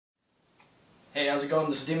Hey, how's it going?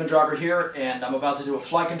 This is DemonDriver here, and I'm about to do a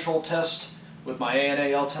flight control test with my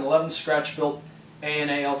ANA L-1011, scratch-built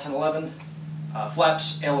ANA L-1011.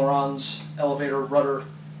 Flaps, ailerons, elevator, rudder,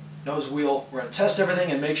 nose wheel. We're going to test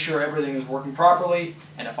everything and make sure everything is working properly,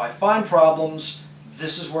 and if I find problems,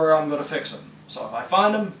 this is where I'm going to fix them. So if I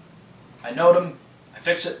find them, I note them, I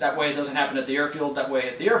fix it. That way it doesn't happen at the airfield. That way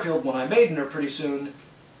at the airfield, when I maiden her pretty soon,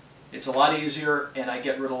 it's a lot easier and I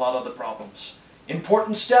get rid of a lot of the problems.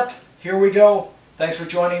 Important step. Here we go. Thanks for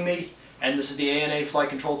joining me, and this is the ANA flight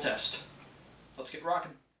control test. Let's get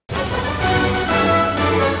rocking.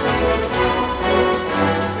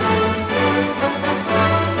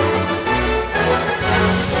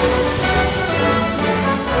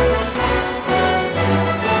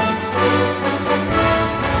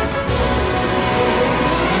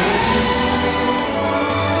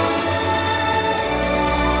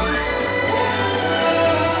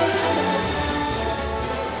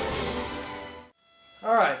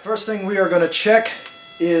 Alright, first thing we are going to check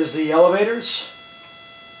is the elevators.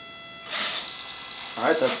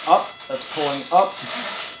 Alright, that's up, that's pulling up,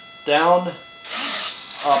 down,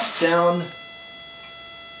 up, down.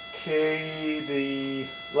 Okay, the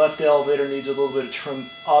left elevator needs a little bit of trim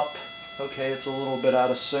up. Okay, it's a little bit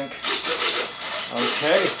out of sync.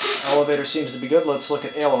 Okay, elevator seems to be good. Let's look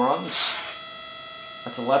at ailerons.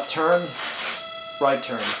 That's a left turn, right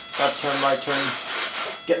turn, left turn, right turn.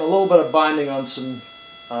 Getting a little bit of binding on some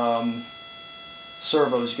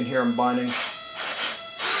servos. You can hear them binding.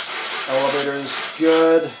 Elevator is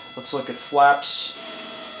good. Let's look at flaps.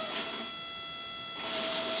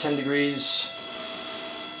 10 degrees,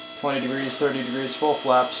 20 degrees, 30 degrees, full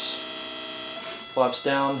flaps. Flaps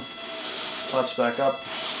down, flaps back up,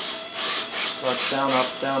 flaps down,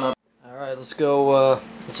 up, down, up. Alright, let's go,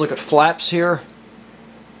 let's look at flaps here.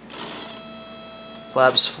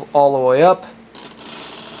 Flaps all the way up.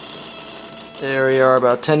 There we are,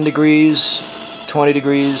 about 10 degrees, 20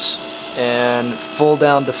 degrees, and full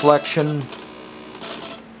down deflection.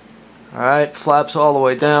 Alright, flaps all the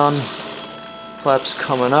way down, flaps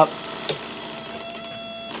coming up.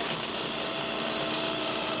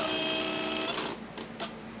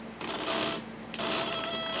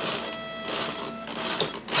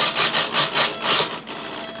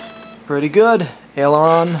 Pretty good.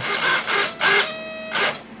 Aileron.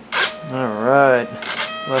 Alright.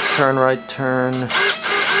 Left turn, right turn.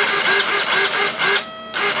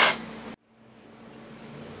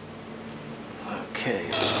 Okay.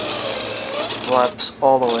 Flaps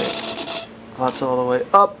all the way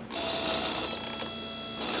up.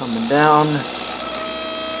 Coming down.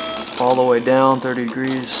 All the way down, 30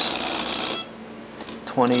 degrees.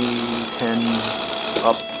 20, 10,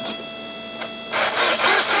 up.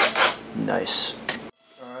 Nice.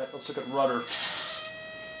 Alright, let's look at rudder.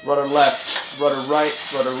 Rudder left, rudder right,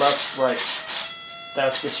 rudder left, right.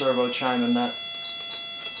 That's the servo chime in that.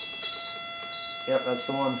 Yep, that's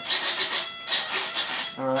the one.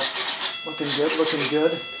 Alright, looking good, looking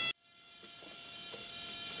good.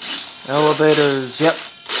 Elevators, yep.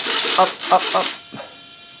 Up, up, up.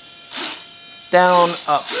 Down,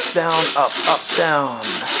 up, down, up, down.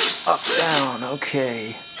 Up, down,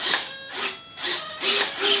 okay.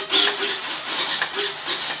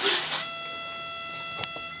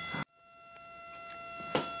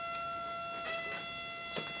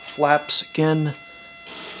 Flaps again.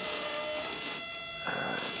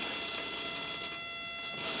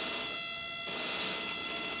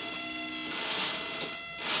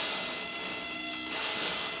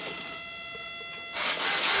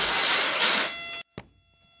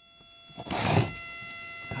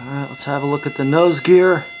 Alright, let's have a look at the nose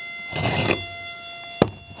gear.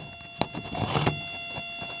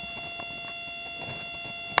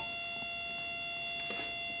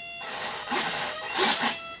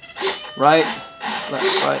 Right,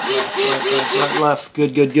 left, right, left, right, left, right, left.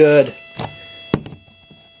 Good, good, good.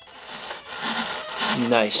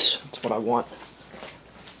 Nice. That's what I want.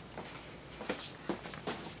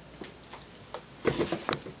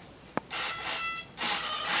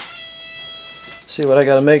 See, what I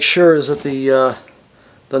got to make sure is that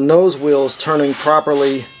the nose wheel is turning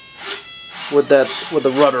properly with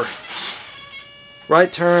the rudder.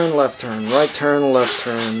 Right turn, left turn, right turn, left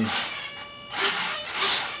turn.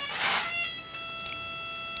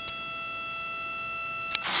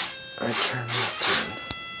 Right turn, left turn.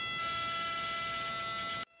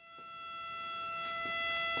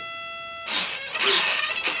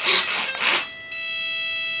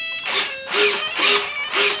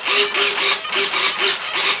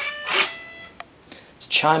 It's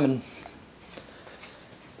chiming.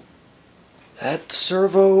 That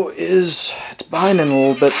servo is, it's binding a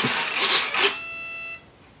little bit.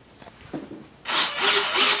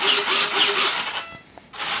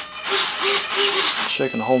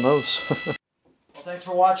 shaking the whole nose. Well, thanks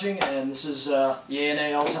for watching, and this is the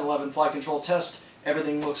ANA L-1011 flight control test.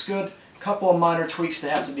 Everything looks good. Couple of minor tweaks that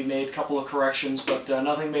have to be made, couple of corrections, but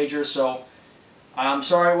nothing major, so I'm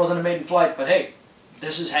sorry it wasn't a maiden flight, but hey,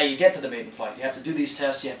 this is how you get to the maiden flight. You have to do these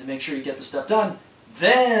tests, you have to make sure you get the stuff done,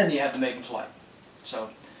 then you have the maiden flight. So,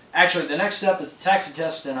 actually, the next step is the taxi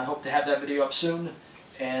test, and I hope to have that video up soon,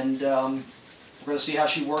 and we're going to see how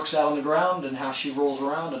she works out on the ground, and how she rolls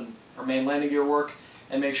around, and her main landing gear work,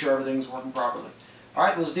 and make sure everything's working properly.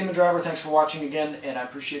 Alright, this is DemonDriver. Thanks for watching again, and I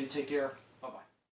appreciate it. Take care.